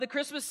The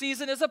Christmas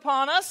season is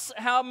upon us.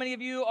 How many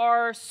of you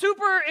are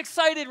super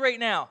excited right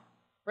now?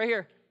 Right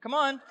here. Come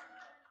on.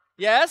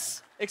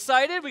 Yes,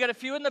 excited. We got a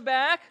few in the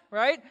back,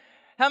 right?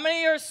 How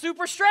many are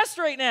super stressed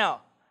right now?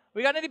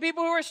 We got any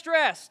people who are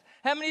stressed?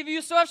 How many of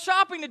you still have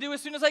shopping to do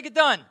as soon as I get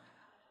done?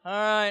 All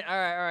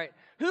right.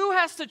 Who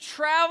has to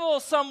travel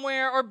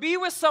somewhere or be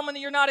with someone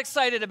that you're not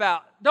excited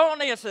about?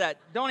 Don't answer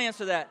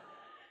that.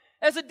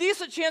 There's a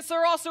decent chance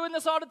they're also in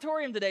this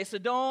auditorium today, so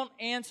don't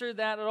answer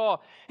that at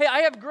all. Hey,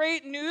 I have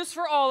great news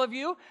for all of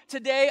you.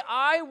 Today,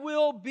 I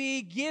will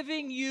be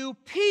giving you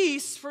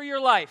peace for your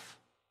life.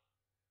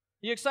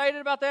 You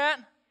excited about that?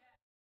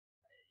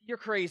 You're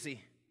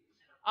crazy.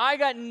 I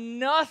got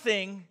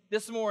nothing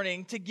this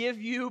morning to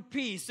give you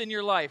peace in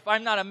your life.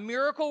 I'm not a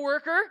miracle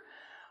worker.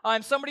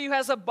 I'm somebody who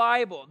has a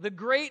Bible. The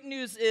great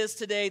news is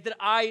today that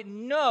I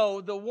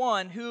know the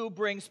one who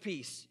brings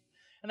peace.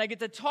 And I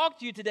get to talk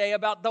to you today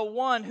about the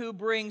one who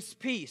brings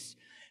peace.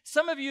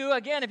 Some of you,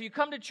 again, if you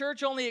come to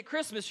church only at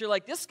Christmas, you're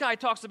like, this guy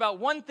talks about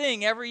one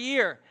thing every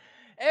year.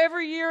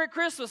 Every year at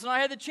Christmas, and I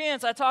had the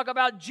chance, I talk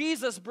about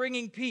Jesus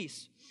bringing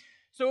peace.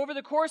 So over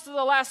the course of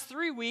the last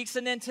 3 weeks,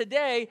 and then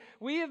today,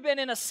 we have been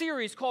in a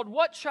series called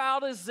What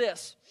Child Is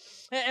This?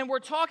 And we're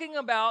talking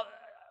about,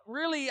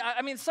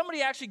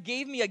 somebody actually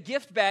gave me a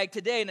gift bag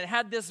today, and it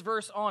had this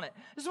verse on it.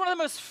 This is one of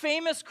the most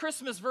famous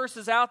Christmas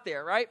verses out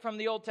there, right, from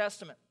the Old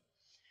Testament.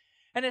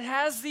 And it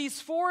has these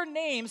 4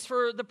 names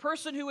for the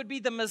person who would be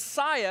the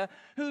Messiah,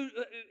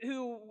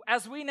 who,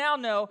 as we now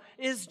know,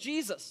 is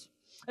Jesus.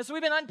 And so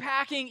we've been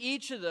unpacking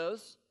each of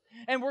those,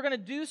 and we're going to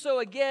do so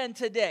again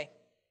today.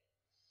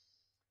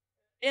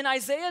 In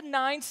Isaiah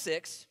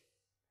 9:6,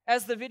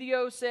 as the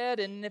video said,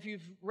 and if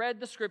you've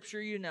read the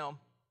scripture, you know,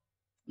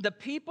 the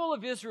people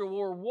of Israel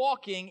were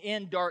walking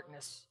in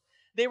darkness.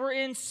 They were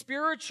in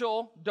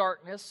spiritual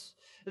darkness.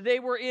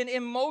 They were in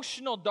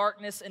emotional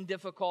darkness and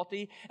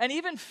difficulty, and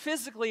even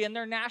physically in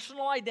their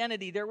national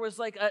identity, there was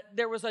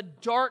a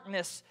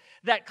darkness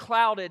that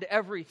clouded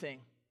everything.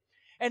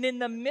 And in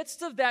the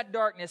midst of that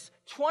darkness,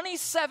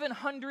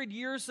 2,700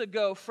 years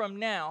ago from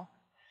now,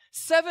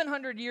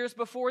 700 years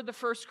before the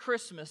first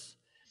Christmas,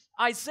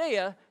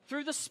 Isaiah,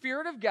 through the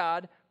Spirit of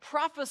God,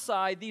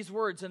 prophesied these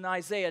words in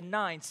Isaiah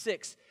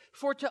 9:6.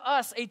 For to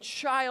us a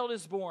child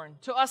is born,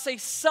 to us a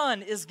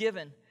son is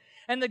given,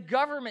 and the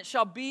government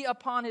shall be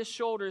upon his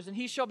shoulders, and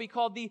he shall be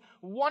called the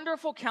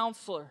Wonderful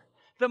Counselor,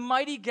 the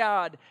Mighty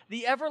God,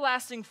 the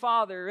Everlasting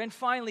Father, and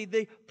finally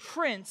the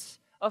Prince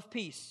of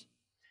Peace.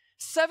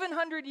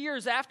 700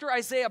 years after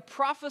Isaiah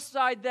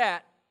prophesied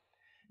that,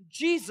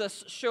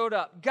 Jesus showed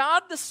up.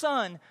 God the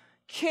Son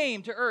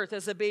came to earth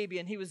as a baby,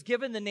 and he was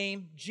given the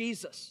name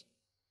Jesus.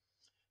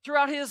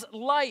 Throughout his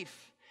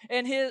life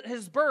and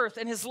his birth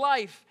and his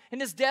life and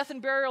his death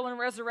and burial and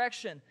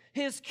resurrection,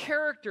 his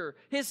character,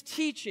 his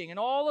teaching, and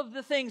all of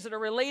the things that are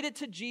related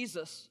to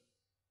Jesus,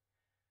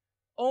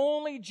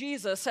 only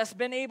Jesus has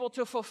been able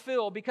to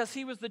fulfill because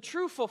he was the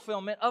true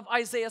fulfillment of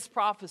Isaiah's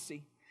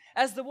prophecy.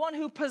 As the one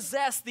who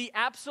possessed the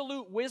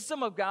absolute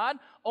wisdom of God,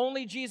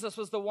 only Jesus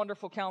was the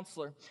Wonderful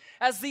Counselor.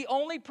 As the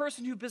only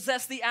person who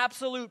possessed the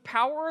absolute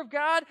power of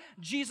God,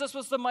 Jesus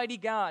was the Mighty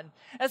God.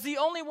 As the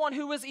only one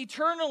who was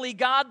eternally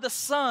God the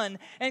Son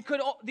and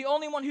the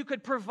only one who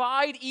could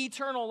provide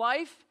eternal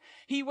life,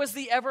 he was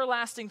the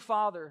Everlasting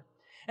Father.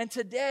 And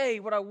today,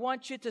 what I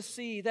want you to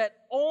see,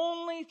 that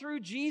only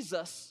through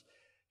Jesus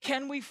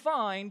can we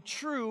find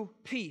true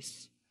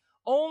peace.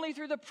 Only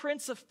through the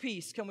Prince of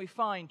Peace can we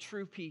find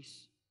true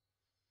peace.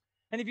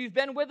 And if you've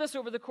been with us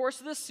over the course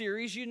of this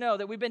series, you know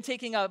that we've been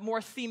taking a more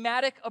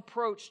thematic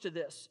approach to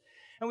this.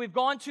 And we've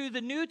gone to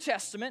the New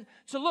Testament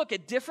to look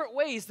at different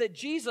ways that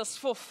Jesus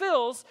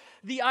fulfills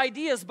the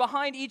ideas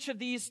behind each of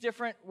these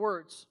different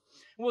words.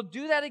 And we'll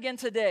do that again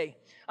today.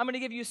 I'm going to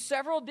give you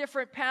several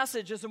different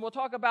passages, and we'll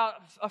talk about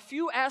a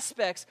few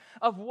aspects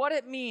of what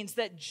it means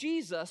that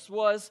Jesus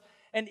was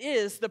and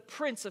is the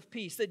Prince of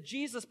Peace, that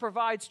Jesus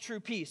provides true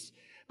peace.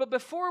 But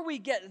before we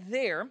get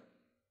there,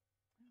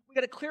 we've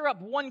got to clear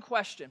up one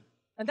question.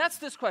 And that's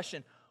this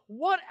question: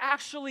 what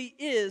actually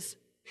is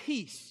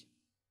peace?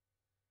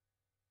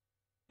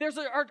 There's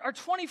our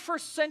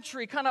 21st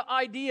century kind of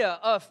idea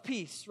of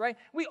peace, right?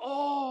 We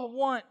all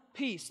want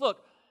peace.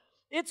 Look,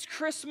 it's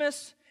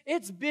Christmas,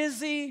 it's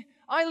busy,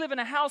 I live in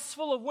a house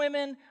full of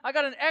women, I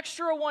got an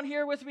extra one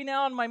here with me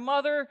now and my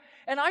mother,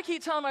 and I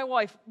keep telling my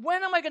wife,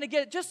 when am I going to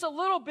get just a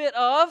little bit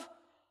of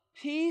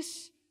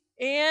peace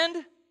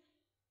and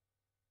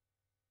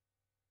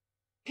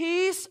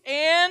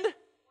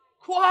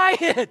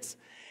quiet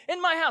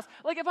in my house?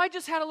 Like if I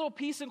just had a little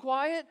peace and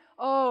quiet,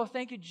 oh,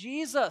 thank you,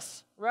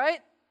 Jesus, right?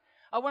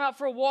 I went out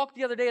for a walk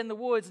the other day in the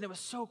woods, and it was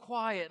so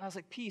quiet, and I was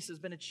like, peace has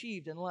been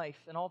achieved in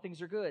life, and all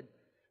things are good,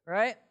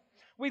 right?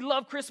 We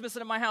love Christmas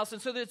in my house,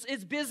 and so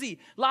it's busy,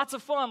 lots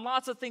of fun,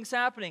 lots of things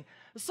happening.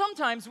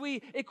 Sometimes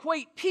we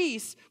equate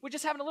peace with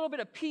just having a little bit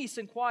of peace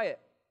and quiet.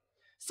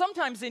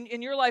 Sometimes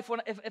in your life,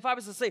 if I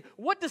was to say,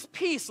 what does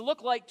peace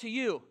look like to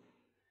you?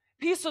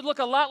 Peace would look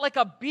a lot like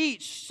a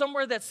beach,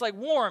 somewhere that's like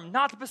warm,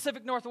 not the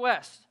Pacific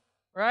Northwest,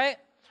 right?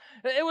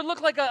 It would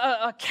look like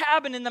a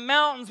cabin in the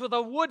mountains with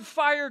a wood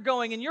fire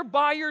going, and you're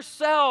by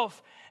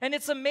yourself, and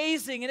it's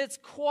amazing, and it's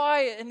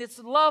quiet, and it's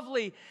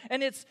lovely,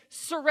 and it's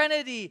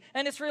serenity,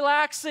 and it's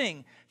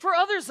relaxing. For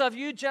others of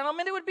you,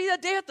 gentlemen, it would be a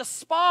day at the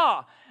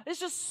spa. It's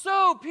just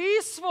so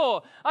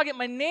peaceful. I'll get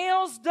my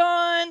nails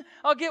done.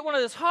 I'll get one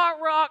of those hot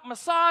rock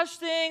massage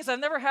things. I've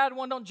never had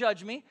one. Don't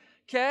judge me,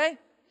 okay?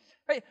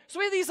 Right? So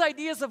we have these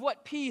ideas of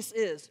what peace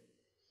is.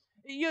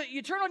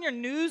 You turn on your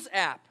news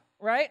app,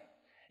 right?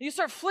 You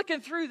start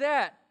flicking through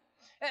that,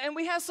 and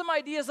we have some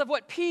ideas of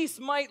what peace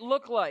might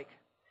look like.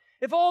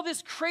 If all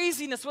this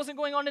craziness wasn't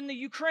going on in the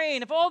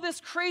Ukraine, if all this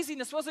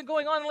craziness wasn't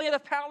going on in the land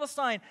of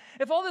Palestine,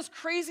 if all this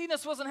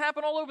craziness wasn't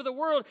happening all over the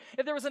world,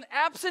 if there was an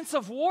absence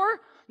of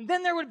war,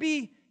 then there would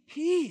be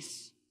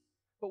peace.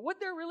 But would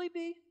there really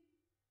be?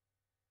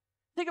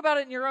 Think about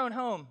it in your own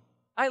home.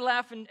 I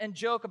laugh and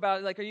joke about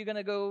it, like, are you going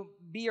to go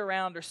be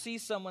around or see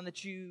someone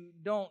that you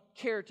don't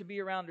care to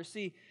be around or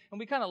see? And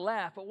we kind of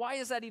laugh, but why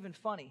is that even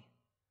funny?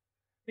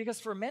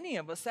 Because for many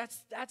of us,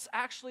 that's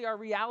actually our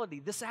reality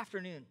this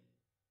afternoon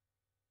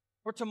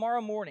or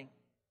tomorrow morning,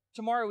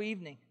 tomorrow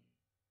evening.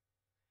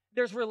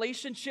 There's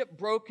relationship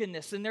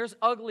brokenness, and there's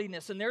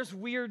ugliness, and there's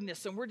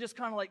weirdness, and we're just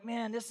kind of like,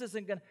 man, this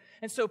isn't going to...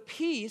 And so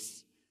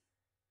peace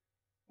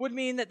would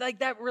mean that like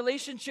that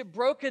relationship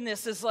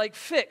brokenness is like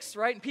fixed,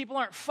 right? And people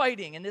aren't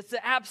fighting, and it's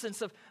the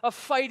absence of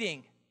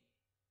fighting.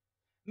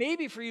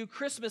 Maybe for you,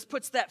 Christmas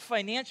puts that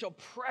financial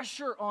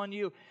pressure on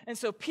you, and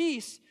so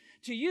peace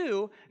to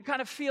you, it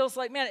kind of feels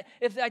like, man,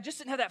 if I just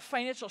didn't have that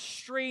financial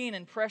strain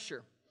and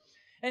pressure.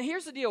 And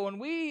here's the deal. When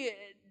we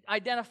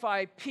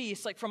identify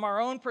peace, like from our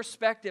own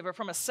perspective or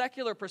from a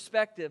secular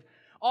perspective,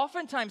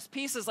 oftentimes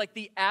peace is like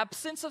the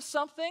absence of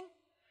something,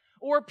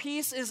 or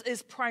peace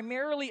is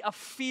primarily a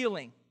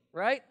feeling,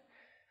 right?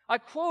 I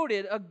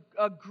quoted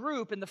a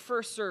group in the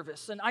first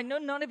service, and I know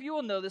none of you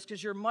will know this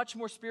because you're much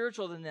more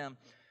spiritual than them,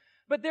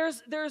 but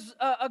there's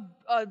a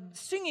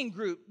singing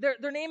group.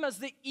 Their name is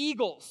the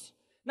Eagles.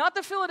 Not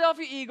the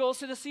Philadelphia Eagles,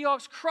 who the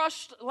Seahawks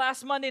crushed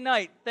last Monday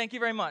night. Thank you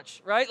very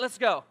much. Right? Let's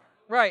go.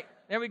 Right.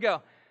 There we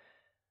go.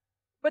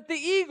 But the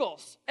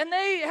Eagles, and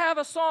they have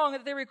a song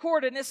that they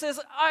recorded, and it says,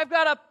 I've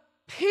got a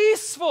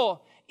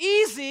peaceful,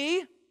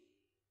 easy...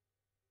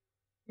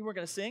 You weren't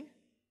going to sing?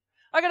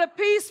 I got a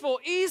peaceful,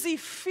 easy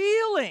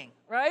feeling,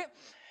 right?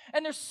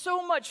 And there's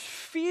so much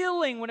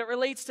feeling when it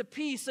relates to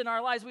peace in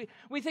our lives.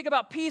 We think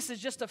about peace as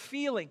just a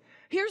feeling.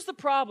 Here's the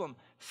problem.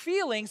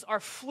 Feelings are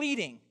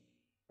fleeting,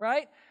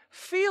 right?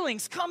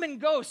 Feelings come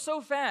and go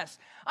so fast.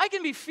 I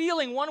can be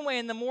feeling one way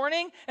in the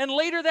morning, and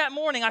later that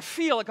morning I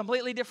feel a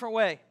completely different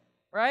way,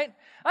 right?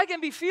 I can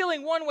be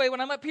feeling one way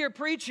when I'm up here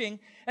preaching,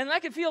 and I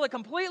can feel a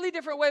completely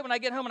different way when I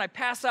get home and I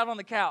pass out on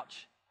the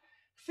couch.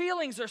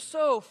 Feelings are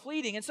so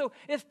fleeting. And so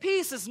if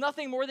peace is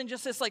nothing more than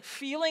just this like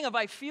feeling of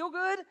I feel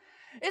good,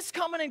 it's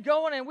coming and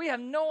going, and we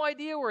have no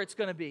idea where it's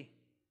going to be.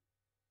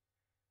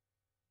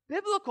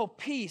 Biblical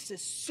peace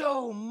is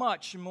so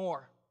much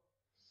more.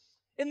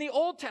 In the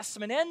Old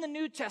Testament and the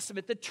New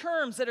Testament, the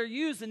terms that are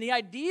used and the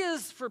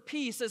ideas for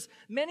peace, as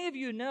many of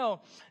you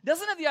know,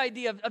 doesn't have the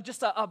idea of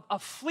just a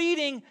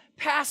fleeting,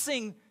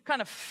 passing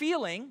kind of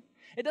feeling.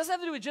 It doesn't have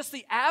to do with just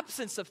the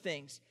absence of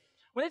things.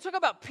 When they talk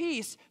about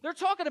peace, they're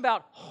talking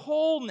about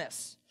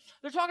wholeness.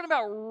 They're talking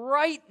about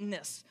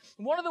rightness.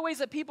 One of the ways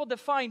that people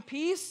define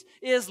peace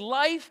is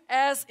life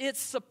as it's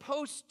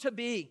supposed to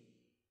be.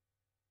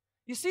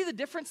 You see the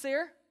difference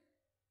there?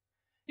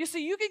 You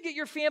see, you can get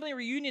your family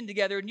reunion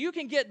together, and you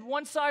can get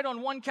one side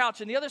on one couch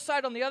and the other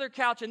side on the other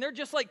couch, and they're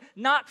just like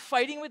not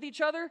fighting with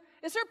each other.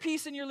 Is there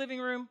peace in your living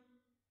room?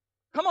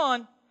 Come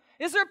on.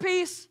 Is there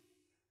peace?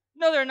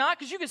 No, they're not,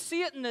 because you can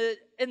see it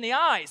in the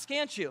eyes,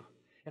 can't you?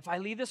 If I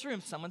leave this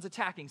room, someone's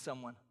attacking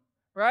someone,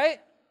 right?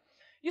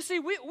 You see,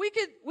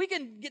 we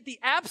can get the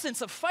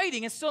absence of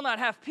fighting and still not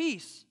have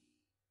peace.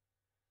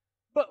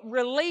 But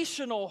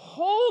relational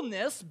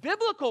wholeness,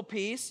 biblical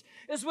peace,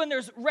 is when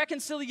there's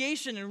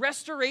reconciliation and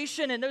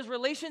restoration and those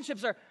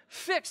relationships are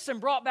fixed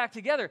and brought back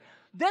together.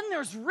 Then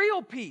there's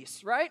real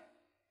peace, right?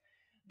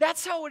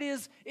 That's how it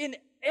is in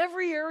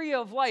every area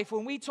of life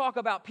when we talk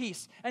about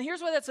peace. And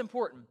here's why that's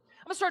important.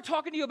 I'm going to start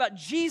talking to you about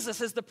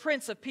Jesus as the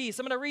Prince of Peace.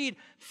 I'm going to read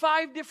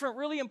 5 different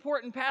really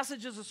important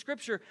passages of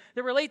Scripture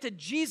that relate to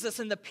Jesus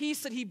and the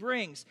peace that He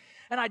brings.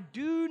 And I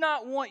do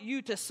not want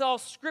you to sell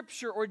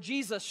Scripture or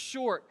Jesus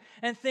short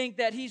and think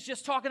that He's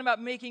just talking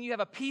about making you have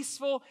a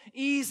peaceful,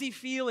 easy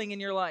feeling in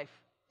your life.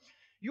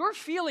 Your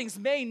feelings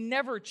may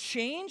never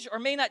change or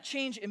may not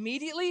change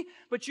immediately,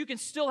 but you can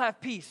still have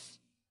peace.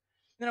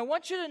 And I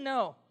want you to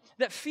know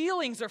that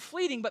feelings are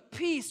fleeting, but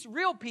peace,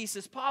 real peace,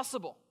 is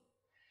possible.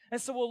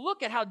 And so we'll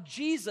look at how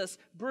Jesus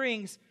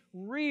brings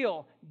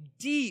real,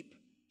 deep,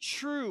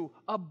 true,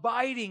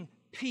 abiding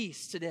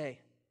peace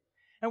today.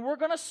 And we're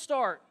going to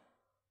start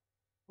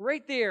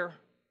right there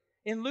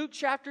in Luke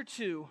chapter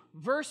 2,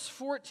 verse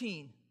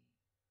 14.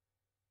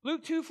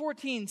 Luke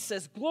 2:14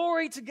 says,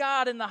 "Glory to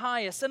God in the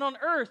highest, and on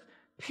earth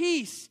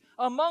peace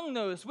among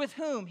those with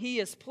whom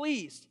He is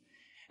pleased."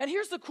 And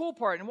here's the cool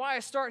part and why I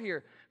start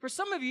here. For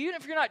some of you, even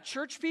if you're not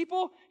church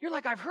people, you're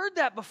like, I've heard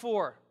that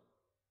before.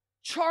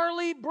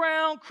 Charlie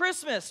Brown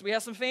Christmas. We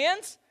have some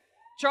fans?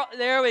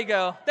 There we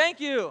go. Thank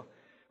you.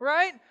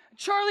 Right?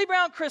 Charlie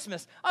Brown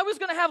Christmas. I was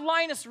going to have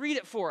Linus read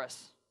it for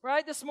us,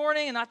 right, this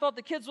morning, and I thought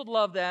the kids would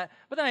love that,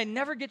 but then I'd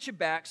never get you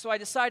back, so I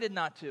decided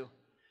not to.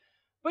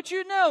 But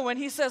you know, when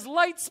he says,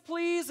 lights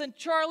please, and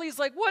Charlie's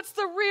like, what's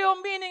the real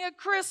meaning of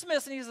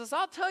Christmas? And he says,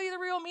 I'll tell you the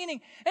real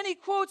meaning. And he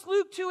quotes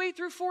Luke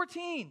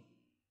 2:8-14,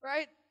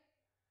 right?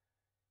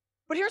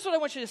 But here's what I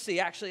want you to see,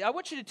 actually. I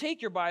want you to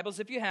take your Bibles,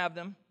 if you have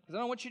them, because I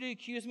don't want you to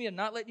accuse me of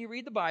not letting you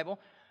read the Bible.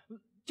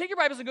 Take your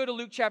Bibles and go to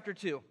Luke chapter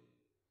 2.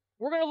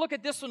 We're going to look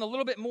at this one a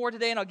little bit more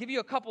today, and I'll give you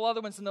a couple other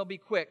ones, and they'll be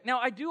quick.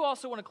 Now, I do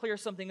also want to clear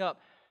something up.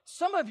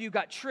 Some of you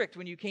got tricked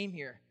when you came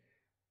here,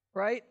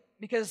 right?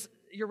 Because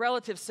your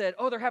relatives said,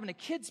 oh, they're having a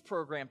kids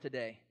program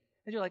today.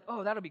 And you're like,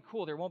 oh, that'll be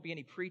cool. There won't be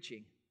any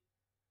preaching.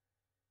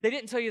 They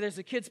didn't tell you there's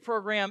a kids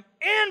program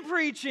and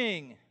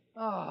preaching.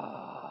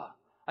 Oh,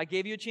 I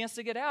gave you a chance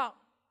to get out.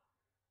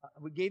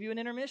 We gave you an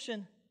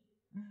intermission.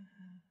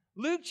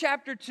 Luke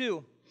chapter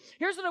 2.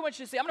 Here's what I want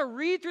you to see. I'm going to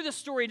read through the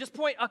story and just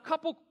point a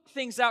couple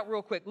things out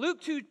real quick. Luke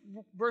 2,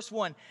 verse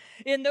 1.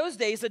 In those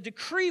days, a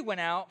decree went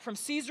out from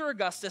Caesar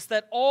Augustus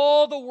that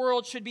all the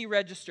world should be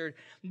registered.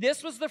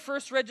 This was the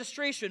first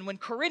registration when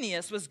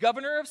Quirinius was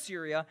governor of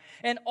Syria,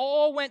 and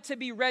all went to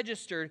be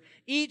registered,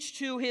 each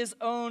to his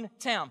own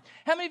town.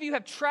 How many of you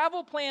have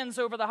travel plans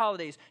over the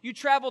holidays? You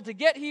traveled to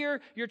get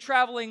here, you're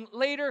traveling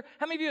later.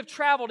 How many of you have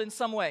traveled in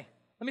some way?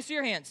 Let me see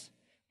your hands,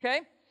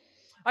 okay?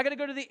 I got to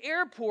go to the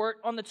airport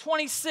on the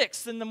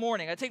 26th in the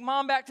morning. I take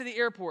mom back to the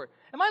airport.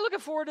 Am I looking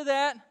forward to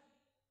that?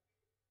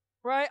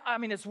 Right? I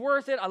mean, it's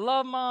worth it. I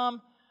love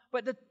mom.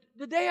 But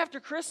the day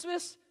after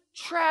Christmas,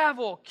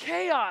 travel,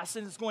 chaos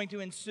is going to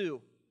ensue.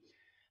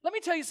 Let me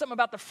tell you something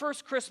about the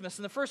first Christmas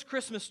and the first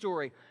Christmas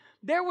story.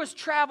 There was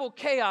travel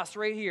chaos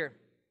right here.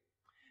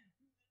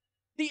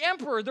 The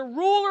emperor, the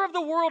ruler of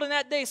the world in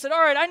that day said,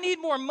 all right, I need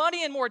more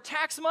money and more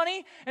tax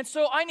money, and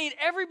so I need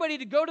everybody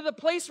to go to the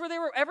place where they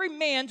were, every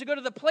man to go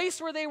to the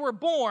place where they were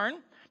born,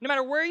 no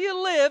matter where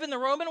you live in the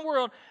Roman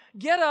world,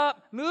 get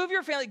up, move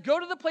your family, go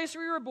to the place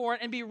where you were born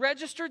and be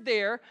registered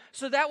there,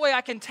 so that way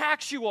I can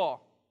tax you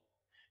all.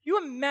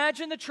 You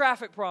imagine the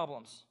traffic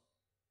problems.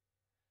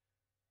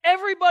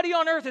 Everybody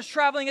on earth is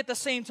traveling at the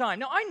same time.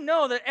 Now, I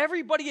know that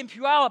everybody in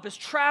Puyallup is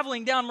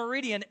traveling down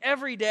Meridian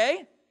every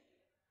day,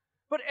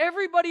 but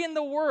everybody in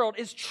the world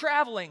is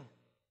traveling,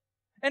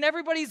 and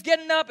everybody's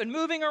getting up and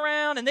moving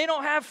around, and they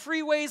don't have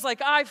freeways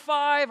like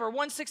I-5 or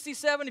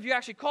 167, if you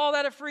actually call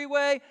that a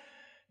freeway.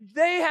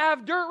 They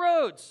have dirt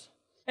roads,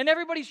 and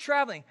everybody's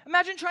traveling.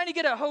 Imagine trying to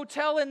get a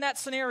hotel in that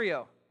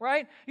scenario,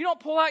 right? You don't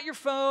pull out your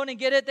phone and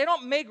get it. They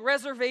don't make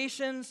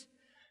reservations.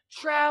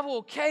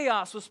 Travel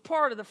chaos was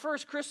part of the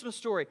first Christmas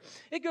story.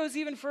 It goes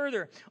even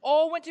further.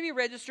 All went to be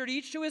registered,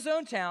 each to his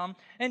own town,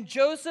 and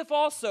Joseph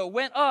also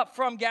went up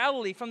from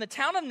Galilee, from the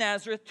town of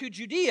Nazareth to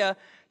Judea,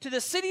 to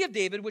the city of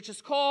David, which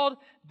is called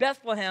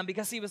Bethlehem,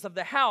 because he was of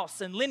the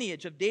house and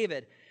lineage of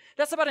David.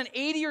 That's about an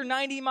 80 or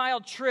 90-mile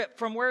trip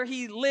from where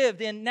he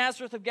lived in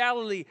Nazareth of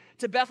Galilee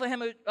to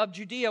Bethlehem of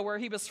Judea, where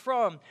he was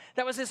from.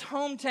 That was his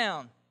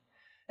hometown.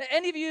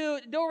 Any of you,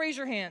 don't raise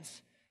your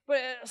hands. But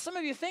some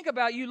of you think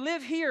about, you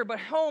live here, but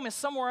home is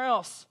somewhere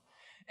else.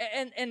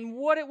 And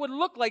what it would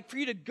look like for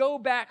you to go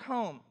back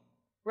home,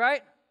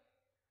 right?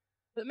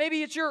 But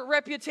maybe it's your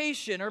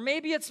reputation, or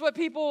maybe it's what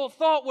people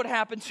thought would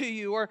happen to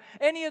you, or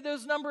any of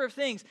those number of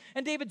things.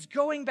 And David's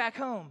going back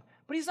home.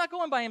 But he's not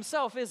going by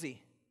himself, is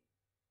he?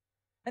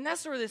 And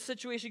that's where this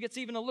situation gets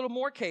even a little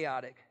more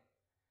chaotic.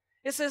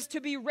 It says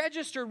to be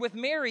registered with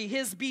Mary,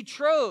 his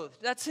betrothed.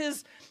 That's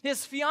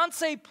his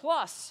fiance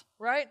plus,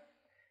 right?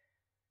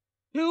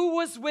 Who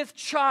was with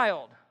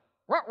child.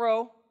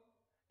 Ruh-roh.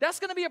 That's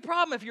going to be a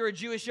problem if you're a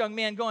Jewish young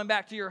man going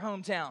back to your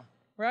hometown,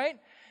 right?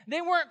 They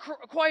weren't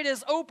quite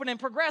as open and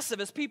progressive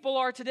as people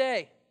are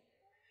today.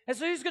 And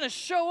so he's going to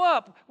show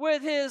up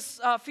with his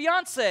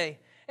fiance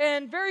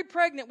and very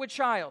pregnant with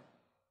child.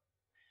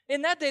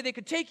 In that day, they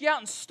could take you out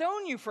and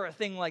stone you for a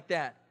thing like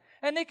that.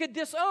 And they could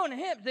disown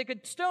him. They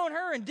could stone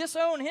her and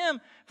disown him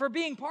for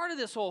being part of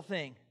this whole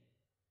thing.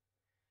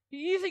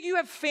 You think you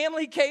have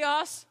family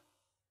chaos,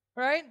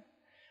 right?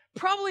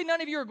 Probably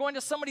none of you are going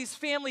to somebody's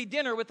family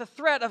dinner with the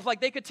threat of,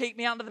 like, they could take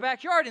me out into the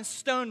backyard and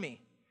stone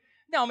me.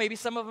 Now, maybe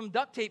some of them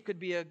duct tape could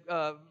be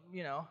But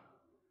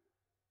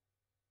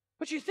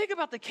you think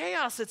about the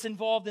chaos that's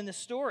involved in this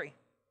story.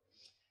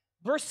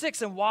 Verse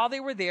 6, and while they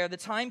were there, the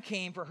time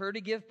came for her to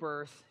give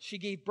birth. She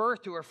gave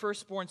birth to her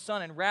firstborn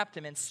son and wrapped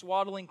him in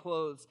swaddling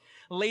clothes,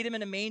 laid him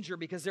in a manger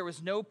because there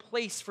was no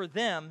place for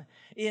them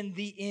in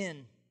the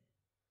inn.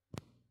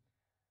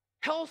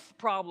 Health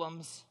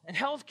problems and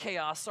health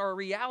chaos are a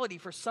reality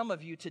for some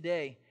of you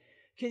today.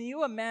 Can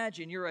you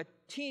imagine you're a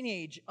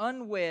teenage,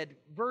 unwed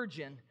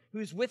virgin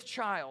who's with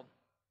child?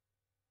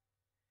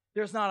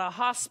 There's not a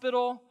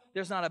hospital.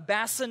 There's not a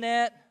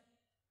bassinet.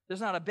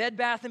 There's not a Bed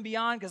Bath &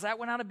 Beyond because that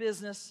went out of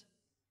business.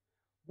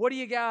 What do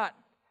you got?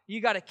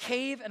 You got a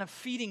cave and a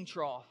feeding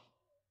trough.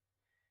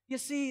 You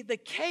see, the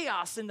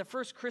chaos in the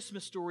first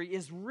Christmas story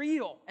is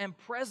real and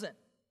present.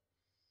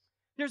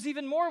 There's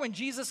even more when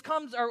Jesus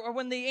comes, or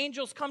when the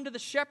angels come to the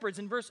shepherds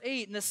in verse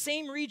 8. In the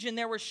same region,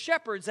 there were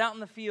shepherds out in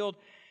the field,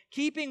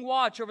 keeping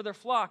watch over their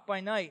flock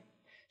by night.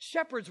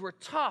 Shepherds were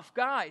tough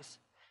guys.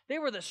 They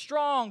were the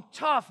strong,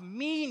 tough,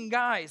 mean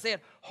guys. They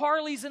had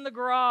Harleys in the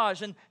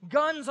garage and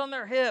guns on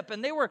their hip,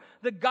 and they were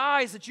the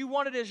guys that you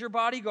wanted as your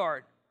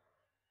bodyguard.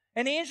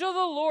 An angel of the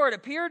Lord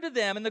appeared to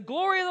them, and the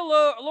glory of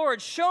the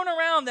Lord shone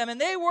around them,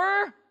 and they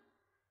were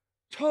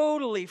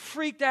totally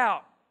freaked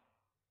out.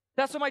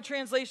 That's what my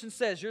translation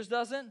says. Yours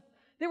doesn't?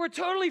 They were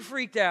totally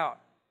freaked out.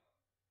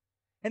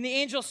 And the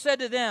angel said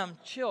to them,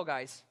 chill,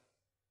 guys.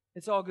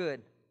 It's all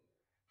good.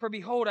 For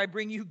behold, I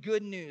bring you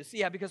good news.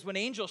 Yeah, because when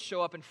angels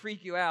show up and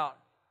freak you out,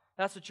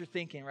 that's what you're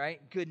thinking, right?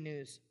 Good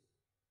news.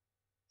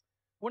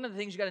 One of the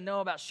things you got to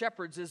know about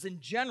shepherds is, in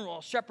general,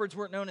 shepherds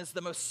weren't known as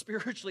the most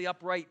spiritually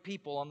upright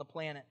people on the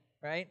planet,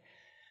 right?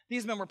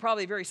 These men were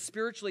probably very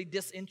spiritually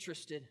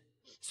disinterested.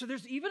 So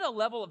there's even a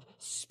level of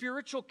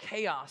spiritual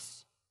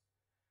chaos.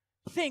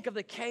 Think of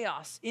the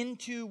chaos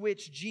into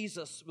which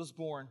Jesus was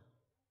born.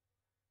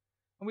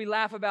 And we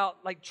laugh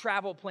about like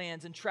travel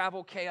plans and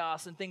travel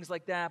chaos and things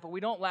like that, but we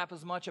don't laugh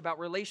as much about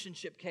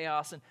relationship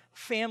chaos and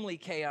family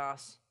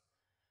chaos.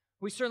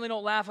 We certainly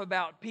don't laugh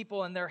about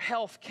people and their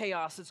health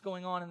chaos that's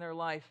going on in their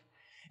life.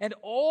 And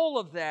all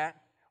of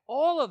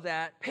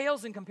that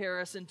pales in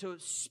comparison to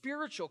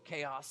spiritual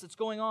chaos that's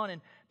going on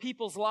in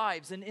people's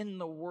lives and in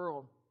the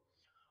world.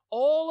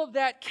 All of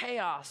that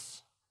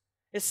chaos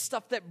is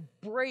stuff that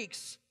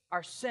breaks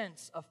our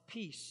sense of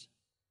peace.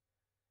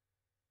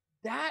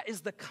 That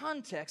is the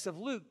context of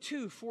Luke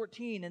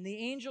 2:14. And the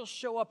angels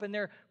show up and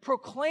they're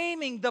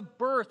proclaiming the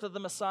birth of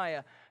the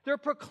Messiah. They're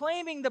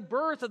proclaiming the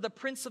birth of the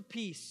Prince of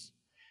Peace.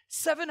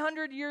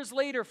 700 years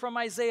later from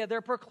Isaiah,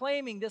 they're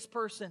proclaiming this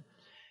person.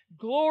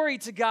 Glory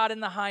to God in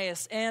the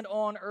highest, and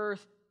on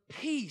earth,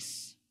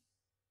 peace.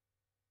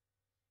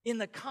 In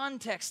the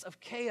context of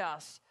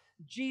chaos,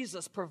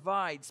 Jesus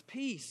provides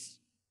peace.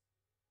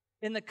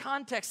 In the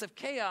context of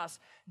chaos,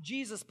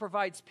 Jesus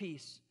provides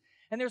peace.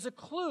 And there's a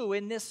clue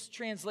in this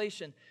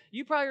translation.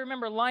 You probably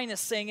remember Linus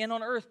saying, and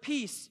on earth,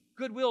 peace,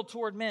 goodwill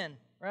toward men,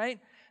 right?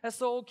 That's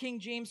the old King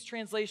James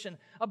translation.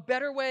 A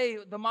better way,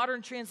 the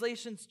modern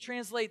translations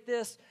translate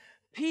this,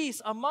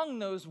 peace among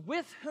those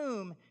with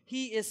whom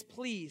he is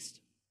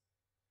pleased.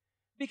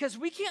 Because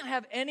we can't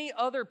have any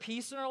other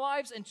peace in our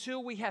lives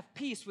until we have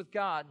peace with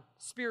God,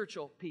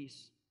 spiritual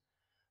peace.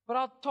 But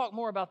I'll talk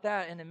more about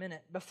that in a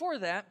minute. Before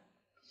that,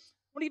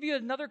 I want to give you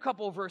another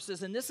couple of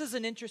verses, and this is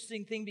an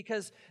interesting thing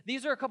because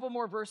these are a couple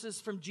more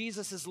verses from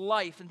Jesus'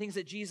 life and things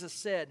that Jesus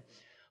said.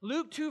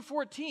 Luke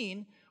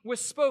 2:14 was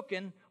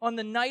spoken on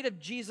the night of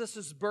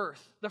Jesus'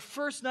 birth, the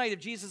first night of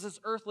Jesus'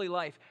 earthly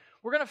life.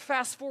 We're going to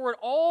fast forward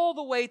all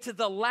the way to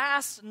the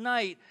last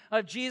night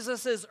of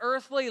Jesus'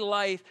 earthly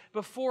life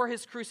before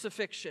his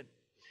crucifixion.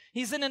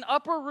 He's in an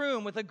upper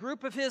room with a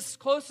group of his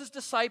closest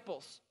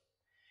disciples,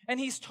 and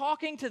he's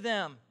talking to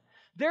them.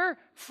 They're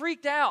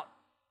freaked out.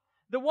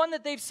 The one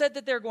that they've said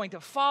that they're going to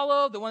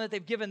follow, the one that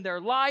they've given their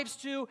lives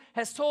to,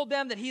 has told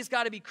them that he's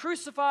got to be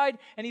crucified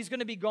and he's going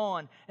to be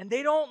gone. And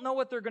they don't know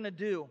what they're going to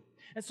do.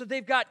 And so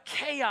they've got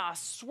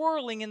chaos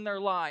swirling in their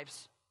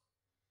lives.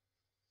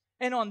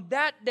 And on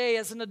that day,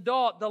 as an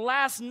adult, the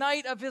last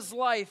night of his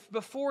life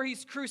before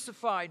he's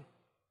crucified,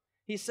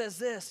 he says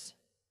this,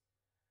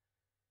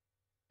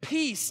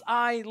 peace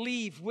I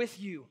leave with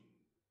you.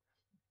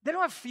 They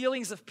don't have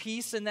feelings of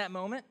peace in that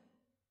moment.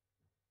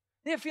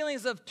 They have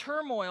feelings of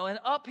turmoil and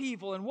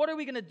upheaval, and what are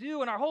we going to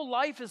do? And our whole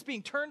life is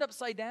being turned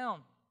upside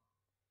down.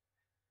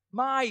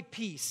 My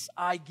peace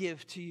I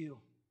give to you.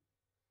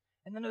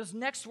 And then those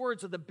next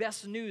words are the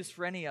best news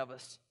for any of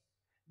us.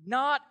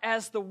 Not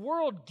as the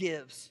world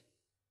gives,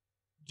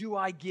 do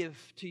I give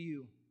to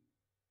you.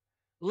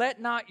 Let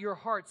not your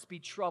hearts be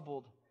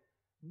troubled,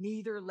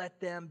 neither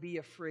let them be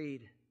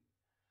afraid.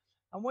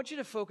 I want you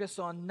to focus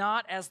on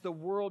not as the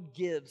world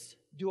gives,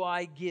 do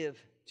I give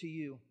to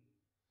you.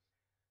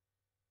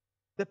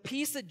 The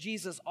peace that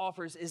Jesus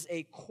offers is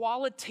a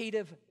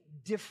qualitative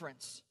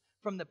difference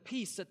from the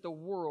peace that the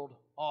world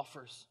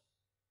offers.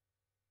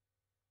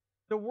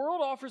 The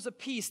world offers a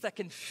peace that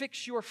can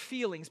fix your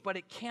feelings, but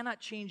it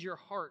cannot change your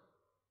heart.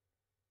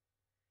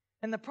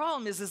 And the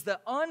problem is the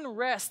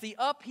unrest, the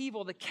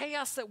upheaval, the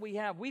chaos that we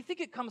have, we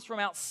think it comes from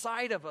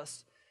outside of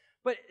us,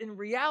 but in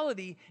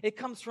reality, it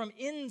comes from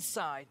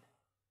inside.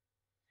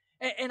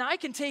 And I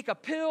can take a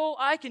pill,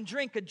 I can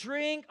drink a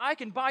drink, I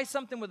can buy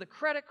something with a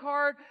credit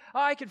card,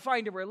 I can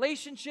find a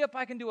relationship,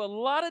 I can do a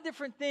lot of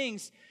different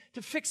things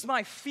to fix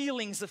my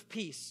feelings of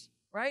peace,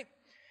 right?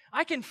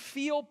 I can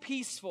feel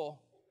peaceful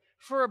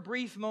for a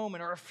brief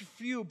moment or a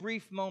few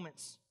brief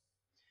moments.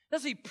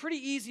 That's pretty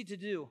easy to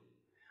do.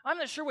 I'm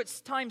not sure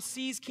what time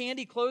C's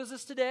Candy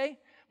closes today,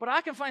 but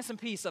I can find some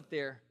peace up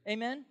there.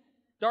 Amen?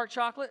 Dark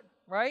chocolate,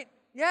 right?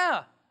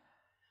 Yeah.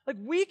 Like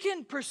we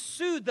can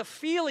pursue the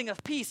feeling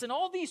of peace in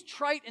all these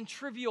trite and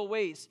trivial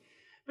ways.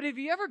 But have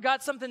you ever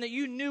got something that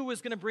you knew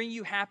was going to bring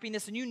you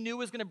happiness and you knew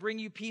was going to bring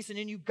you peace and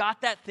then you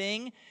got that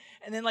thing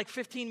and then like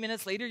 15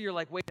 minutes later you're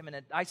like, wait a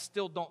minute, I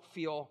still don't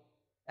feel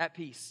at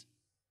peace,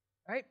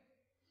 right?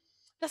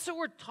 That's what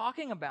we're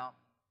talking about.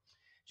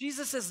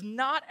 Jesus says,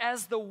 not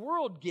as the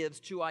world gives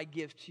do I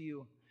give to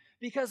you.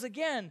 Because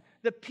again,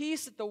 the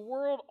peace that the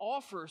world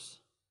offers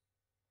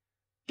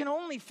can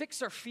only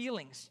fix our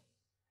feelings.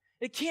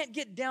 It can't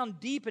get down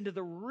deep into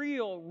the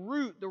real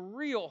root, the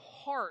real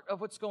heart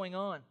of what's going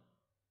on.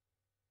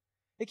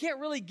 It can't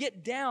really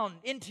get down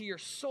into your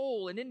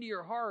soul and into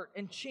your heart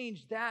and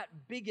change that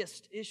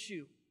biggest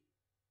issue.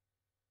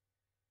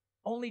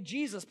 Only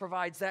Jesus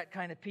provides that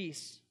kind of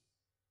peace.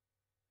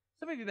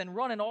 Some of you have been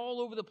running all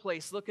over the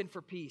place looking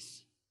for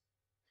peace.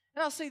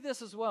 And I'll say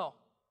this as well.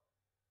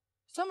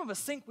 Some of us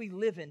think we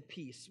live in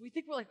peace. We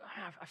think we're like,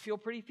 I feel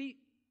pretty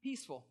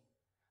peaceful.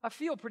 I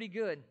feel pretty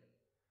good.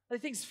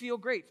 Things feel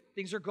great.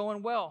 Things are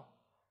going well.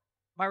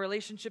 My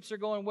relationships are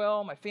going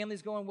well. My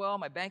family's going well.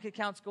 My bank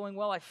account's going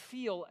well. I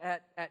feel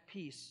at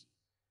peace.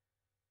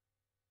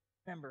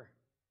 Remember,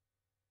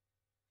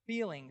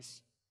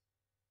 feelings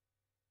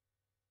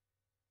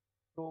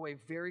go away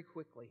very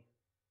quickly.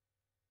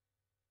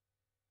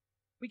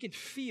 We can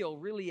feel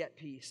really at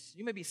peace.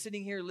 You may be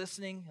sitting here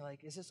listening,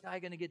 like, is this guy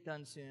going to get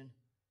done soon?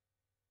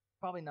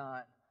 Probably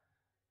not.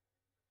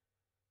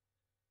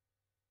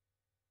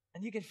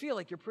 And you can feel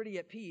like you're pretty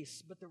at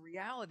peace, but the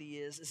reality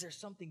is there's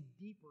something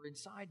deeper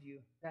inside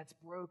you that's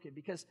broken.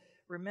 Because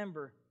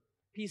remember,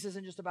 peace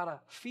isn't just about a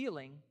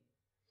feeling,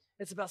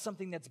 it's about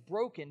something that's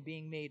broken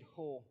being made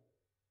whole.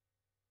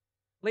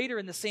 Later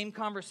in the same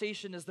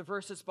conversation as the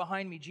verse that's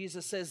behind me,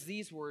 Jesus says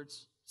these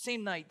words,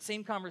 same night,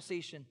 same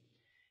conversation.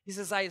 He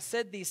says, I have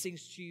said these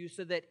things to you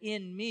so that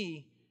in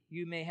me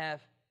you may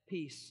have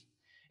peace.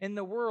 In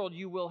the world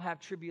you will have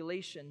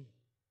tribulation,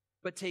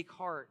 but take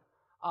heart.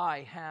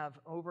 I have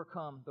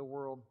overcome the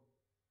world.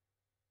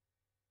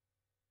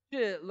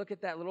 Look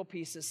at that little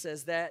piece that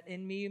says that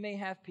in me you may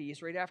have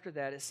peace. Right after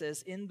that it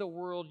says, in the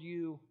world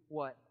you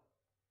what?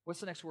 What's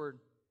the next word?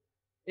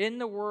 In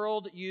the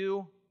world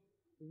you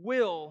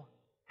will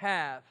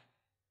have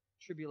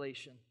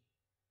tribulation.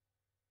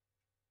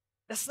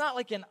 That's not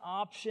like an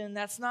option.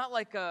 That's not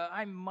like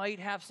I might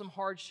have some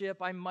hardship.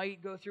 I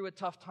might go through a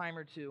tough time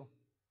or two.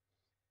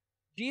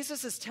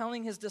 Jesus is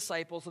telling his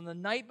disciples on the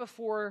night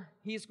before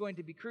he's going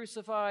to be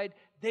crucified,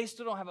 they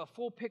still don't have a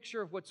full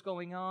picture of what's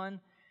going on.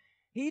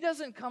 He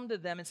doesn't come to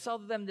them and sell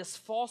to them this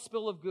false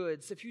bill of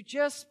goods. If you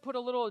just put a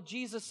little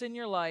Jesus in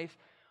your life,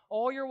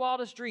 all your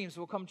wildest dreams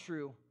will come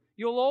true.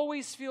 You'll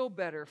always feel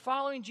better.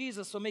 Following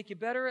Jesus will make you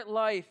better at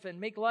life and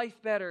make life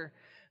better.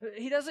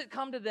 He doesn't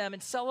come to them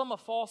and sell them a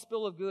false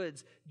bill of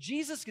goods.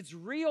 Jesus gets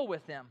real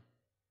with them.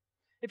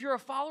 If you're a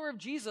follower of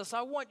Jesus,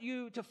 I want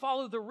you to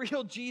follow the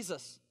real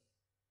Jesus.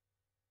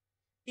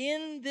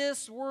 In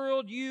this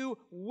world you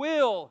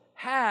will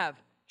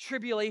have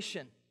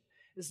tribulation.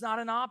 It's not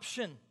an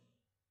option.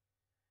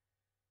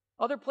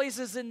 Other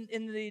places in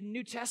the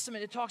New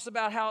Testament, it talks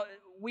about how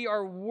we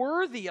are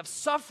worthy of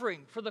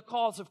suffering for the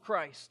cause of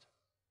Christ.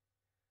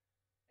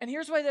 And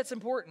here's why that's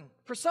important.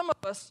 For some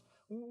of us,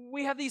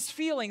 we have these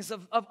feelings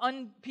of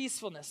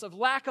unpeacefulness, of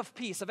lack of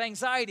peace, of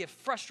anxiety, of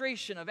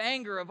frustration, of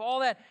anger, of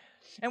all that.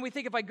 And we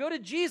think if I go to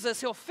Jesus,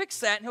 he'll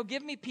fix that and he'll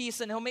give me peace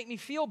and he'll make me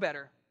feel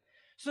better.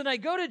 So then I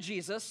go to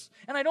Jesus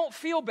and I don't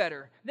feel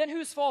better. Then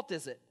whose fault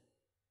is it?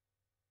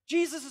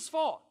 Jesus'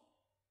 fault,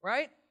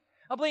 right?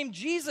 I'll blame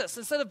Jesus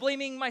instead of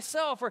blaming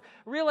myself or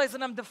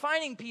realizing I'm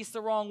defining peace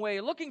the wrong way,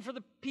 looking for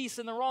the peace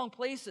in the wrong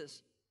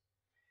places.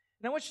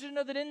 And I want you to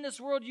know that in this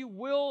world you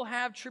will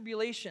have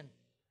tribulation.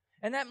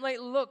 And that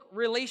might look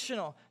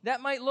relational.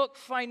 That might look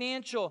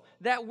financial.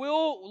 That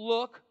will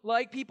look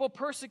like people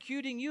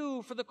persecuting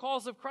you for the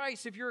cause of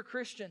Christ if you're a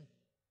Christian.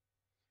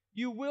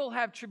 You will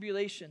have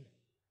tribulation.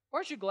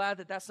 Aren't you glad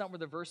that that's not where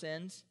the verse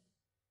ends?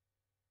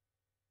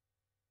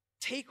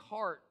 Take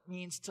heart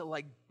means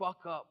to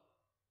buck up.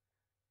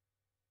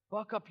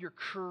 Buck up your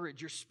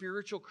courage, your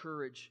spiritual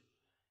courage.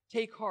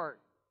 Take heart.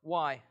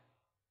 Why?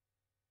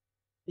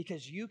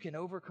 Because you can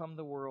overcome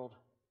the world.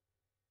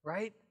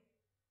 Right?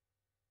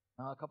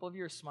 A couple of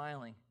you are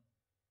smiling.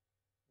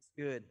 It's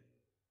good.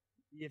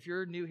 If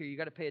you're new here, you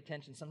got to pay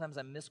attention. Sometimes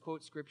I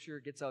misquote scripture.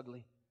 It gets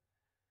ugly.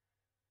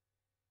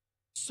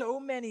 So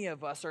many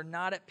of us are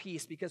not at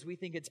peace because we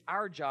think it's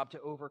our job to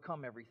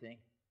overcome everything.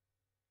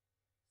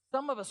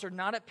 Some of us are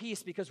not at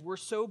peace because we're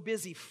so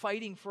busy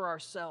fighting for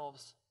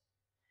ourselves.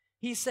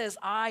 He says,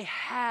 I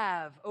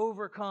have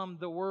overcome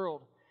the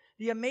world.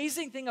 The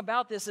amazing thing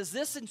about this is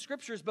this in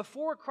Scripture is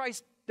before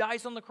Christ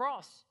dies on the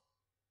cross.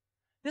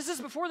 This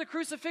is before the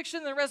crucifixion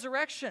and the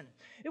resurrection.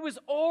 It was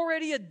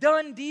already a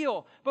done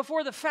deal.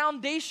 Before the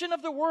foundation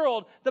of the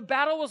world, the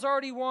battle was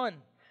already won.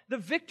 The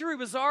victory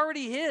was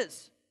already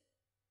his.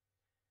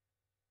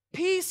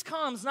 Peace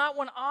comes not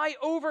when I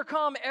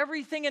overcome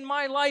everything in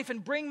my life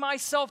and bring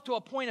myself to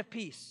a point of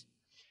peace.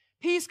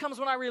 Peace comes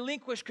when I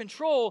relinquish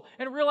control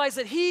and realize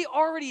that he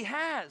already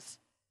has.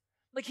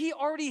 He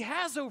already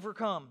has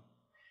overcome.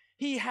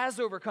 He has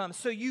overcome,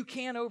 so you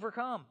can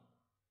overcome.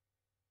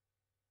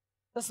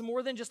 That's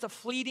more than just a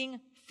fleeting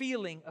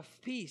feeling of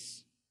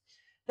peace.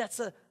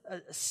 That's a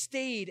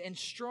staid and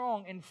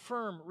strong and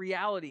firm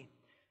reality.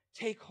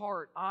 Take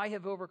heart, I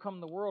have overcome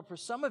the world. For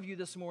some of you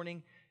this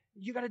morning,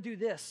 you got to do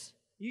this.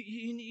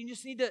 You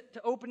just need to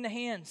open the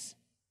hands.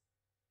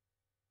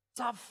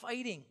 Stop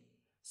fighting.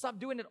 Stop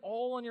doing it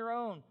all on your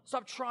own.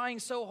 Stop trying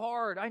so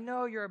hard. I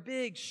know you're a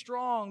big,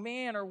 strong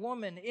man or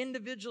woman,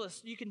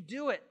 individualist. You can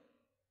do it.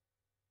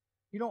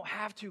 You don't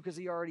have to because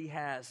he already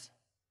has.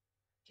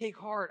 Take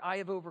heart. I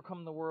have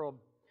overcome the world.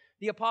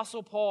 The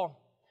Apostle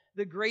Paul,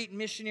 the great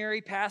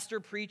missionary, pastor,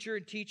 preacher,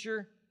 and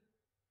teacher,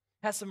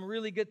 has some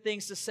really good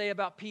things to say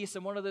about peace,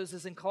 and one of those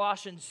is in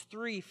Colossians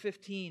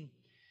 3:15.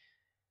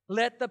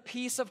 Let the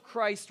peace of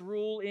Christ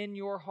rule in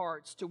your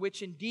hearts, to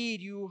which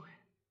indeed you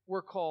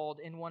were called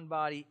in one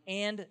body,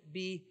 and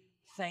be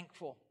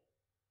thankful.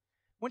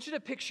 I want you to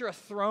picture a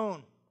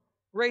throne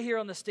right here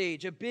on the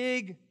stage, a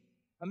big,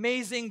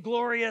 amazing,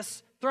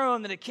 glorious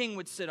throne that a king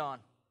would sit on,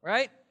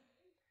 right?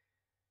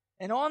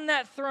 And on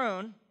that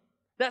throne,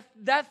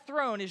 that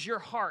throne is your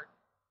heart,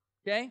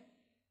 okay?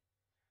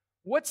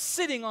 What's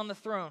sitting on the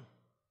throne?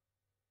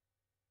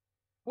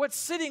 What's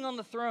sitting on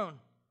the throne?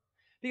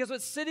 Because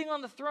what's sitting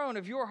on the throne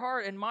of your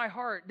heart and my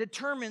heart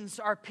determines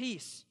our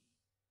peace.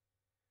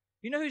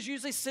 You know who's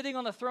usually sitting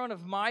on the throne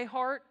of my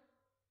heart?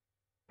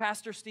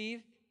 Pastor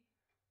Steve?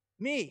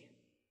 Me.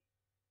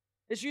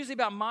 It's usually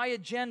about my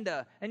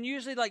agenda and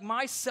usually like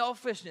my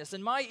selfishness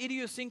and my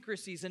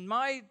idiosyncrasies and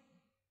my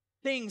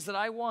things that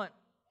I want.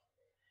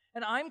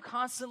 And I'm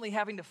constantly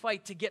having to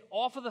fight to get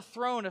off of the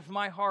throne of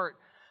my heart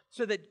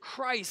so that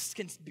Christ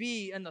can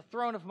be in the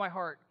throne of my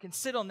heart, can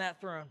sit on that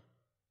throne.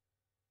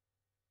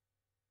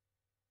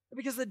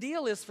 Because the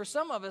deal is, for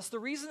some of us, the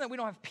reason that we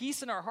don't have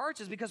peace in our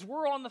hearts is because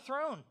we're on the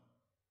throne.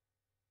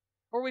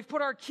 Or we've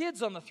put our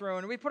kids on the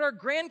throne, or we put our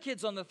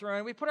grandkids on the throne,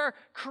 and we put our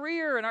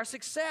career and our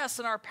success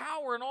and our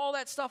power and all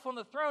that stuff on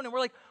the throne, and we're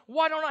like,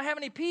 why don't I have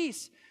any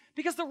peace?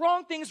 Because the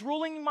wrong thing's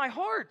ruling in my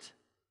heart.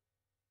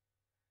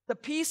 The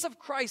peace of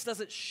Christ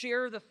doesn't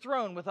share the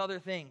throne with other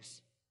things.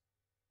 Does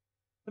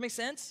that make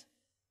sense?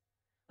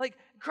 Like,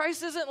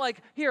 Christ isn't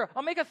like, here,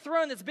 I'll make a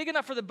throne that's big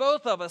enough for the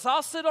both of us.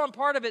 I'll sit on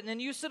part of it, and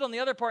then you sit on the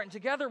other part, and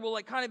together we'll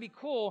like kind of be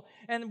cool,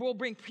 and we'll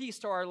bring peace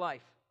to our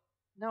life.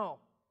 No.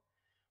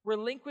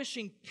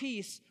 Relinquishing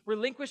peace,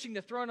 relinquishing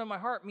the throne of my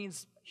heart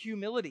means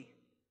humility.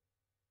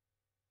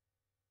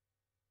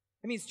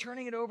 It means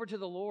turning it over to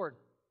the Lord.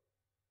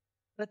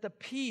 Let the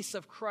peace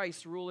of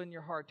Christ rule in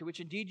your heart, to which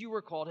indeed you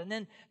were called. And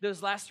then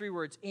those last three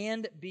words,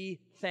 and be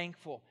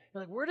thankful.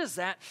 You're like, where does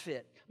that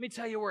fit? Let me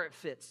tell you where it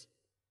fits.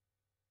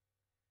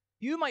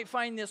 You might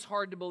find this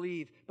hard to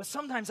believe, but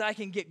sometimes I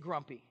can get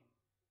grumpy.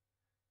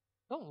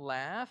 Don't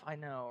laugh. I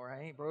know,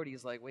 right?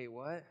 Brody's like, wait,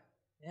 what?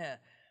 Yeah.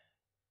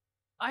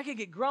 I can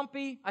get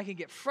grumpy. I can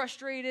get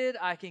frustrated.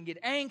 I can get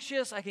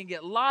anxious. I can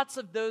get lots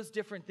of those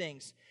different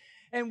things.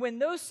 And when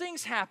those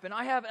things happen,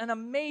 I have an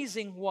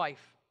amazing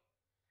wife.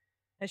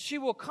 And she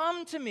will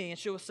come to me and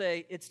she will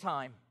say, it's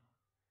time.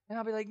 And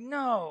I'll be like,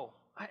 no,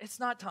 it's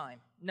not time.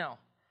 No.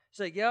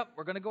 She's like, yep,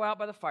 we're going to go out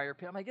by the fire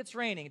pit. I'm like, it's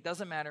raining. It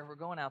doesn't matter. We're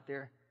going out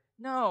there.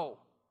 No,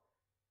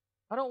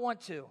 I don't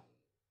want to.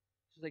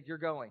 She's like, you're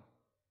going.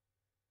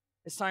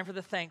 It's time for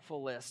the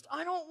thankful list.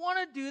 I don't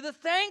want to do the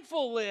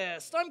thankful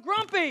list. I'm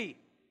grumpy.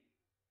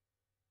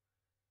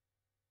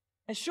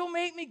 And she'll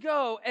make me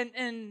go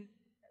and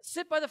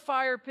sit by the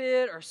fire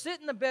pit or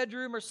sit in the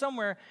bedroom or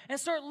somewhere and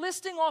start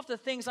listing off the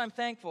things I'm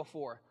thankful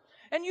for.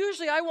 And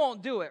usually I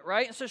won't do it,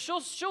 right? And so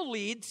she'll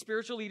lead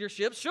spiritual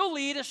leadership. She'll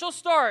lead and she'll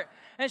start.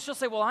 And she'll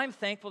say, well, I'm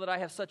thankful that I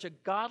have such a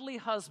godly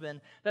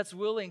husband that's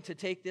willing to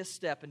take this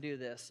step and do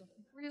this.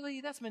 Really?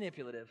 That's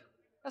manipulative.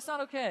 That's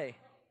not okay.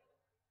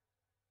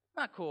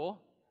 Not cool.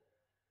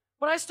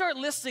 But I start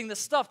listing the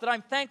stuff that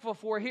I'm thankful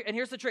for here, and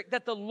here's the trick,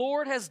 that the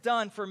Lord has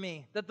done for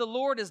me, that the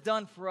Lord has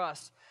done for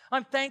us.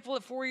 I'm thankful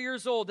at 4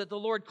 years old that the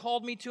Lord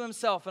called me to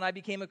himself and I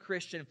became a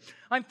Christian.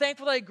 I'm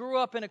thankful that I grew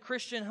up in a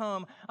Christian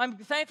home. I'm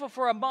thankful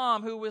for a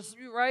mom who was,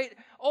 right,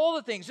 all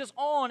the things, just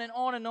on and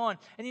on and on.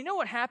 And you know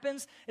what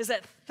happens is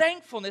that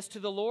thankfulness to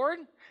the Lord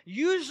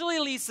usually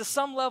leads to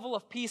some level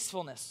of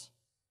peacefulness.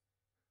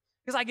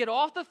 Because I get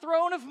off the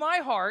throne of my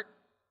heart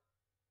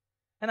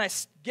and I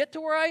get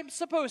to where I'm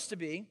supposed to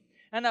be,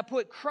 and I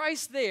put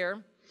Christ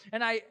there,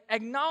 and I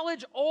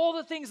acknowledge all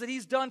the things that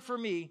he's done for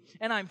me,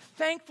 and I'm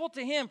thankful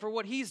to him for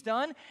what he's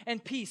done,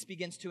 and peace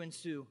begins to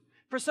ensue.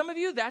 For some of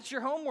you, that's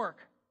your homework.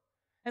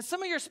 And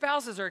some of your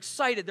spouses are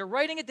excited. They're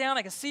writing it down.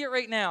 I can see it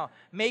right now.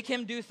 Make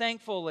him do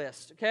thankful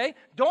list, okay?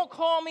 Don't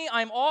call me.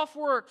 I'm off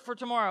work for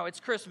tomorrow. It's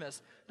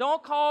Christmas.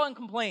 Don't call and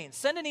complain.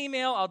 Send an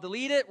email. I'll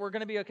delete it. We're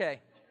going to be okay.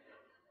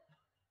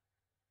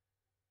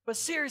 But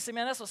seriously,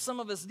 man, that's what some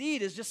of us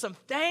need, is just some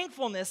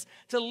thankfulness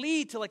to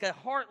lead to like a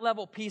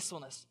heart-level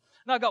peacefulness.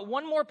 Now, I've got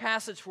one more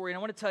passage for you, and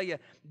I want to tell you,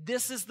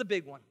 this is the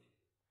big one.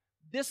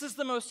 This is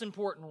the most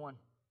important one.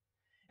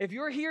 If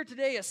you're here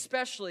today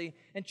especially,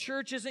 and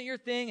church isn't your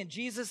thing, and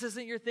Jesus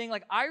isn't your thing,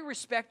 like, I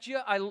respect you.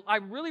 I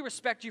really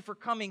respect you for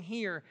coming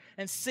here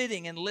and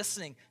sitting and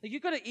listening. Like,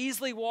 you could have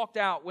easily walked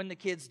out when the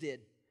kids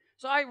did.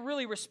 So I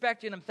really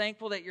respect you, and I'm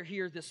thankful that you're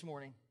here this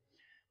morning.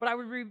 But I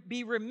would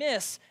be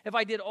remiss if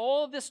I did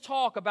all of this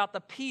talk about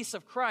the peace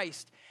of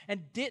Christ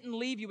and didn't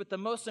leave you with the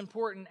most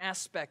important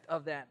aspect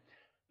of that.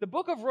 The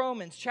book of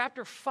Romans,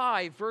 chapter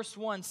 5, verse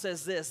 1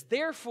 says this,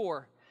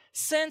 "Therefore,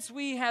 since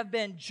we have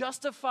been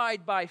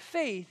justified by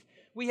faith,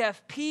 we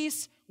have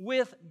peace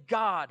with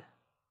God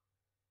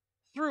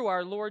through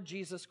our Lord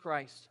Jesus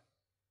Christ."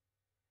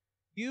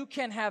 You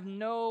can have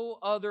no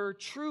other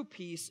true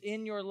peace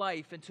in your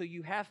life until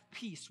you have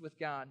peace with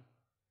God.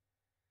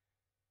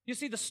 You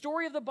see, the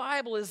story of the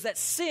Bible is that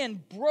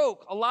sin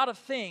broke a lot of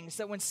things,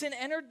 that when sin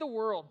entered the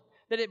world,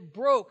 that it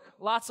broke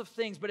lots of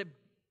things, but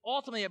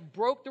ultimately it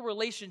broke the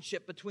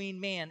relationship between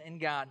man and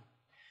God.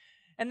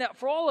 And that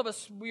for all of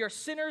us, we are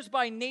sinners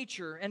by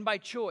nature and by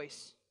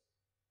choice.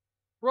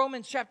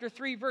 Romans chapter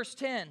 3, verse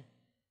 10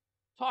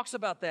 talks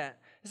about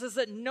that. It says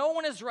that no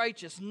one is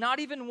righteous, not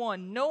even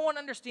one. No one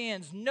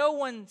understands. No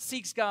one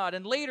seeks God.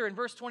 And later in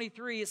verse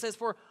 23, it says,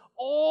 "For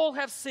all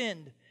have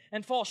sinned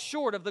and fall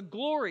short of the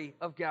glory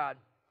of God."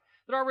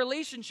 That our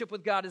relationship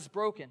with God is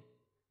broken.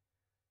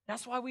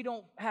 That's why we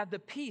don't have the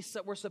peace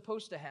that we're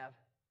supposed to have.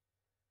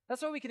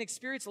 That's why we can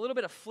experience a little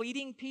bit of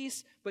fleeting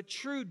peace, but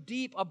true,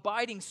 deep,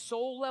 abiding,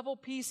 soul-level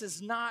peace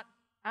is not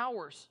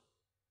ours.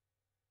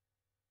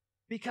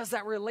 Because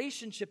that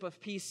relationship of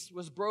peace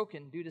was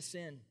broken due to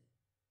sin.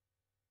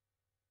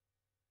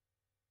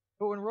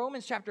 But when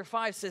Romans chapter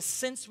 5 says,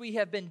 "Since we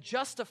have been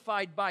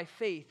justified by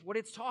faith," what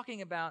it's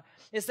talking about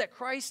is that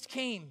Christ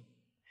came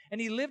and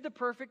He lived a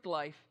perfect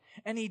life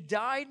and He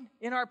died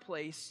in our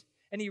place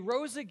and He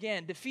rose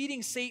again,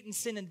 defeating Satan,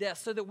 sin, and death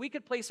so that we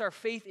could place our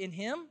faith in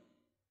Him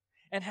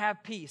and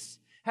have peace,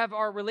 have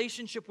our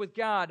relationship with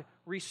God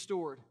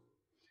restored.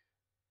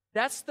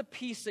 That's the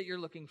peace that you're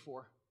looking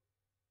for.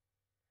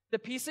 The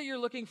peace that you're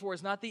looking for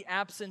is not the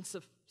absence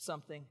of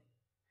something.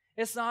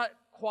 It's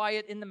not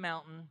quiet in the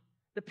mountain.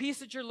 The peace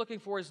that you're looking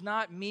for is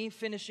not me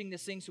finishing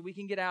this thing so we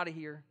can get out of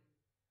here.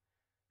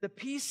 The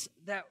peace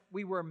that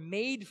we were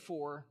made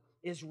for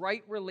is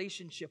right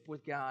relationship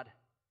with God.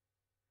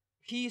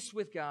 Peace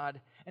with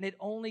God, and it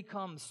only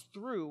comes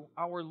through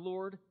our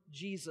Lord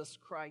Jesus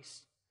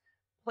Christ.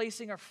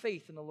 Placing our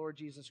faith in the Lord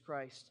Jesus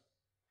Christ.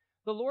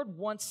 The Lord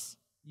wants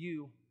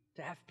you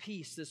to have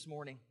peace this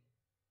morning.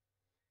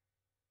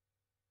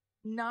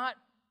 Not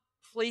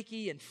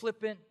flaky and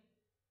flippant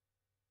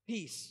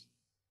peace,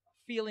 a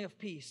feeling of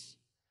peace.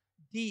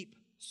 Deep,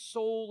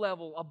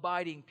 soul-level,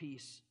 abiding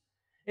peace.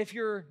 If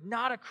you're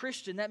not a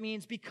Christian, that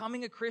means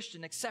becoming a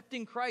Christian,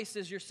 accepting Christ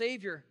as your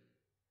Savior,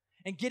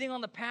 and getting on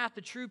the path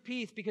to true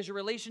peace because your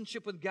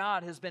relationship with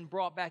God has been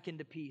brought back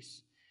into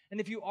peace. And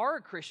if you are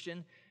a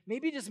Christian,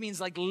 maybe it just means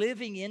like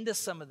living into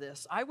some of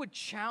this. I would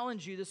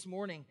challenge you this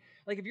morning.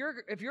 Like if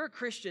you're a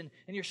Christian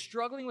and you're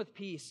struggling with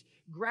peace,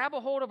 grab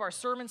a hold of our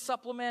sermon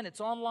supplement. It's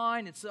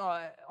online. It's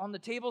on the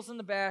tables in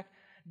the back.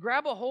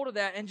 Grab a hold of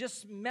that and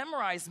just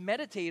memorize,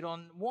 meditate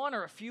on one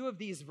or a few of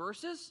these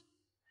verses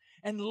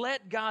and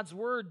let God's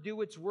word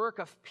do its work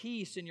of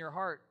peace in your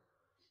heart.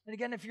 And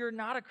again, if you're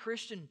not a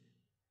Christian,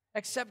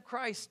 accept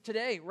Christ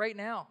today, right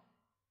now,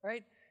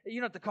 right? You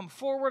don't have to come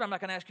forward. I'm not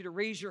going to ask you to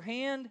raise your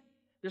hand.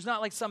 There's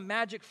not like some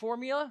magic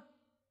formula.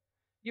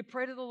 You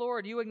pray to the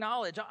Lord. You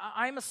acknowledge,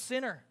 I'm a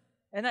sinner,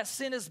 and that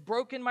sin has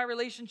broken my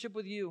relationship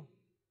with you.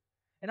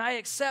 And I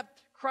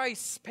accept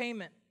Christ's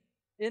payment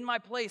in my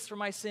place for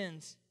my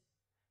sins.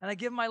 And I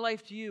give my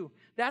life to you.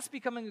 That's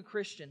becoming a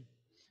Christian.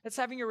 That's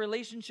having your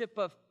relationship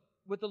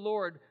with the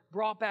Lord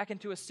brought back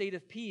into a state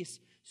of peace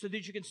so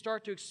that you can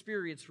start to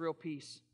experience real peace.